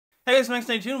Hey guys, Max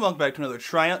 92 and welcome back to another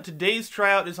tryout. Today's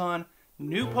tryout is on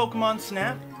new Pokemon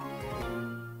Snap.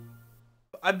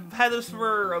 I've had this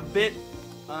for a bit,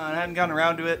 I hadn't gotten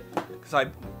around to it, because I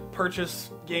purchase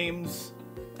games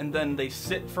and then they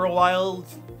sit for a while.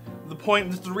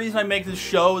 The reason I make this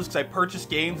show is because I purchase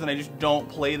games and I just don't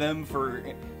play them for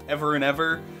ever and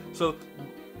ever. So,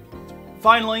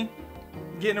 finally,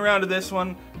 getting around to this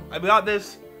one. I got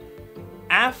this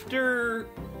after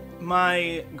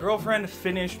my girlfriend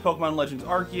finished Pokemon Legends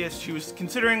Arceus. She was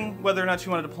considering whether or not she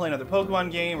wanted to play another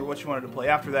Pokemon game or what she wanted to play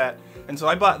after that. And so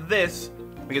I bought this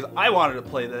because I wanted to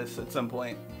play this at some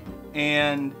point.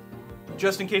 And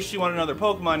just in case she wanted another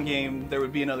Pokemon game, there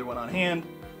would be another one on hand.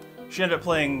 She ended up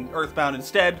playing Earthbound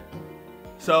instead.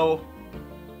 So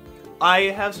I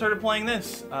have started playing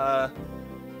this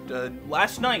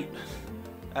last night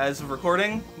as of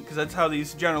recording, because that's how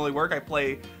these generally work. I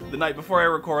play the night before I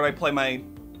record, I play my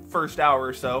first hour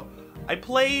or so. I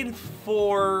played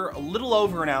for a little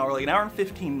over an hour, like an hour and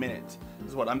 15 minutes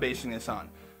is what I'm basing this on.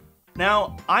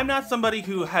 Now, I'm not somebody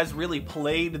who has really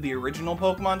played the original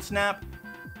Pokemon Snap.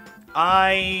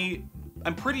 I'm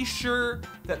pretty sure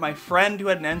that my friend who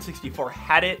had an N64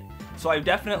 had it, so I've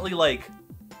definitely like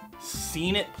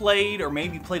seen it played or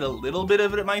maybe played a little bit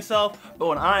of it myself. But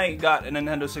when I got a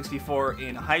Nintendo 64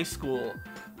 in high school,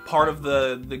 part of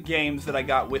the games that I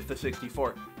got with the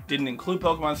 64 didn't include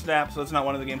Pokemon Snap, so it's not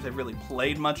one of the games I've really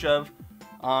played much of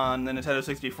on the Nintendo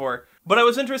 64. But I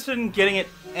was interested in getting it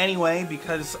anyway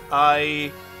because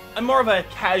I'm more of a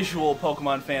casual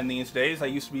Pokemon fan these days. I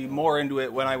used to be more into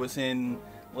it when I was in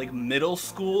like middle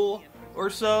school or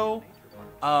so,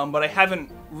 but I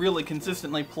haven't really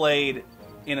consistently played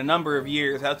in a number of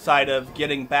years outside of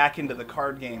getting back into the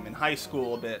card game in high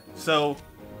school a bit. So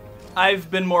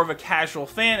I've been more of a casual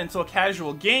fan, and so a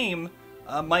casual game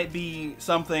might be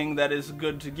something that is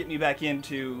good to get me back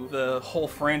into the whole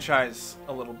franchise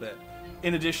a little bit,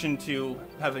 in addition to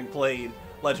having played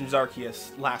Legends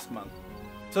Arceus last month.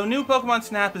 So new Pokemon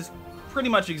Snap is pretty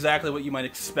much exactly what you might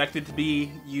expect it to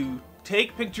be. You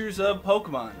take pictures of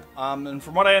Pokemon, and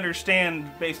from what I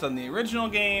understand, based on the original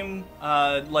game,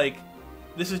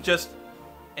 this is just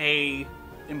a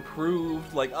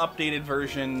improved, like, updated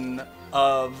version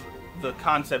of the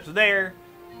concepts there,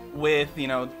 with, you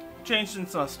know, changing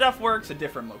some stuff works, a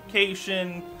different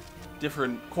location,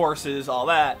 different courses, all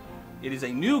that. It is a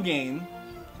new game,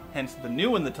 hence the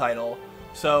new in the title,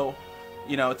 so,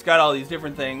 you know, it's got all these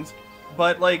different things,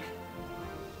 but, like,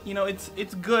 you know, it's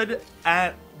good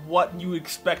at what you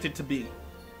expect it to be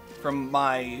from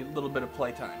my little bit of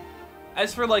playtime.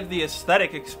 As for, like, the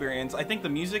aesthetic experience, I think the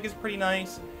music is pretty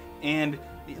nice, and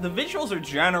the visuals are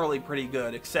generally pretty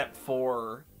good, except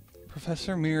for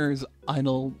Professor Mirror's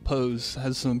idle pose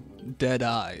has some dead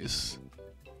eyes.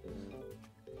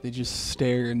 They just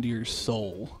stare into your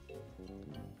soul.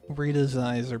 Rita's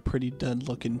eyes are pretty dead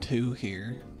looking too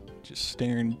here. Just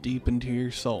staring deep into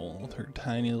your soul with her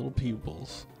tiny little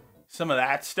pupils. Some of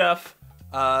that stuff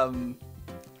doesn't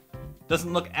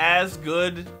look as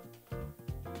good,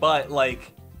 but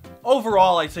like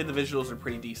overall I'd say the visuals are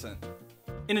pretty decent.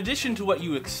 In addition to what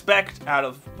you expect out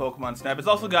of Pokemon Snap, it's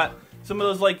also got some of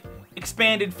those like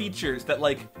expanded features that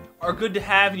like are good to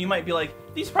have, and you might be like,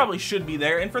 these probably should be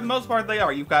there, and for the most part they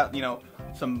are. You've got, you know,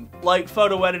 some light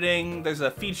photo editing, there's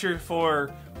a feature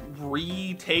for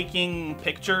retaking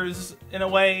pictures in a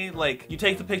way. Like, you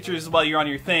take the pictures while you're on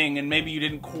your thing and maybe you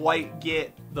didn't quite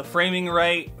get the framing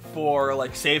right for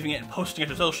like saving it and posting it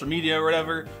to social media or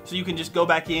whatever, so you can just go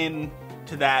back in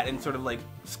to that and sort of like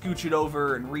scooch it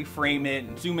over and reframe it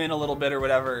and zoom in a little bit or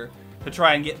whatever to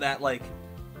try and get that like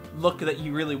look that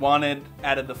you really wanted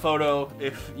out of the photo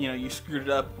if, you know, you screwed it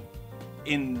up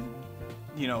in,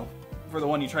 you know, for the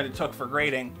one you tried to took for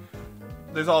grading.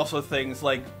 There's also things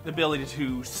like the ability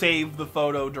to save the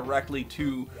photo directly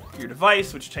to your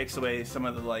device, which takes away some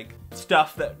of the like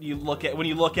stuff that you look at when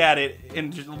you look at it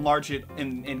and just enlarge it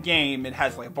in game. It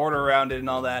has like a border around it and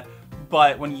all that,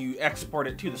 but when you export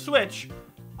it to the Switch,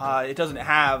 it doesn't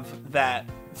have that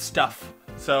stuff.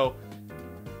 So,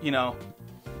 you know,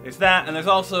 there's that, and there's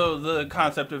also the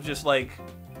concept of just like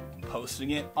posting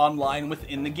it online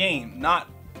within the game, not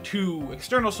to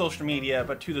external social media,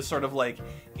 but to the sort of like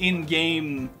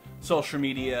in-game social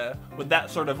media with that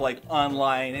sort of like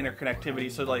online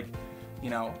interconnectivity. So like,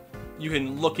 you know, you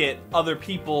can look at other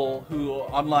people who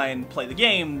online play the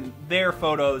game, their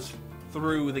photos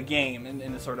through the game in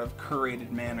a sort of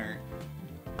curated manner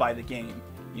by the game.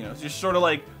 You know, it's just sort of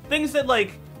like things that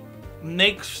like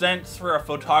make sense for a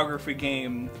photography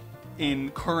game in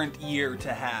current year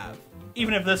to have,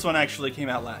 even if this one actually came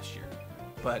out last year.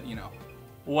 But, you know,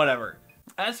 whatever.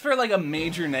 As for like a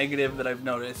major negative that I've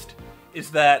noticed,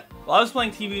 is that while I was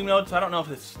playing TV mode, so I don't know if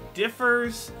this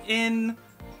differs in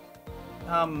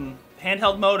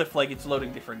handheld mode, if like it's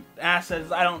loading different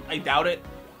assets. I doubt it.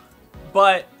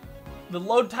 But the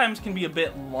load times can be a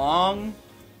bit long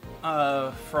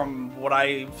from what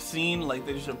I've seen. Like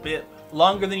there's a bit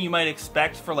longer than you might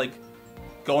expect for like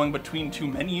going between two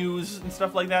menus and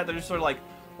stuff like that. They're just sort of like,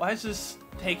 why is this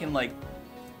taking like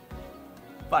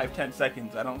 5-10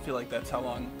 seconds? I don't feel like that's how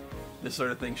long this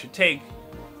sort of thing should take.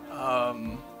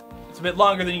 It's a bit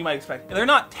longer than you might expect. They're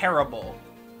not terrible,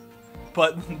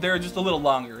 but they're just a little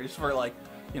longer. Just for like,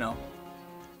 you know,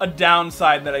 a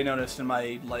downside that I noticed in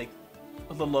my like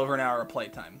a little over an hour of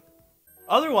playtime.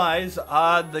 Otherwise,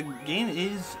 the game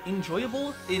is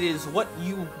enjoyable. It is what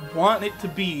you want it to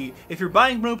be. If you're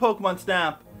buying new Pokemon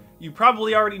Snap, you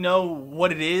probably already know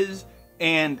what it is,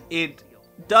 and it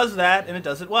does that, and it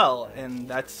does it well. And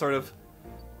that's sort of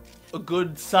a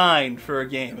good sign for a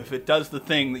game, if it does the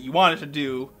thing that you want it to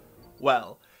do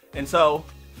well. And so,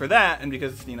 for that, and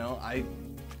because, you know, I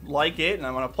like it, and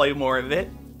I want to play more of it,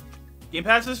 Game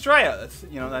Pass is tryout. That's,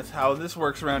 you know, that's how this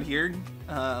works around here.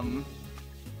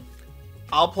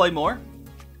 I'll play more,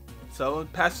 so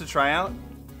pass to tryout.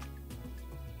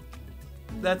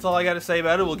 That's all I got to say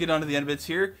about it. We'll get on to the end bits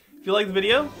here. If you like the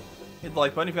video, hit the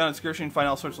like button. If you're on the description, find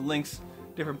all sorts of links,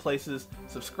 different places.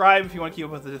 Subscribe if you want to keep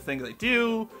up with the things I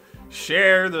do.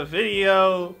 Share the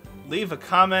video. Leave a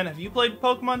comment. Have you played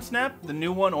Pokemon Snap, the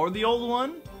new one or the old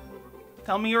one?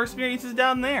 Tell me your experiences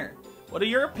down there. What are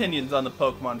your opinions on the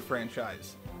Pokemon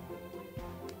franchise?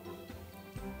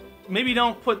 Maybe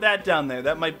don't put that down there.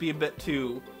 That might be a bit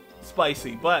too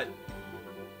spicy, but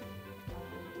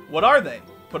what are they?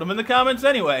 Put them in the comments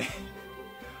anyway.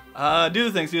 Do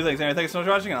the things. Anyway, thanks so much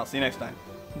for watching, and I'll see you next time.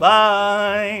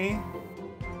 Bye!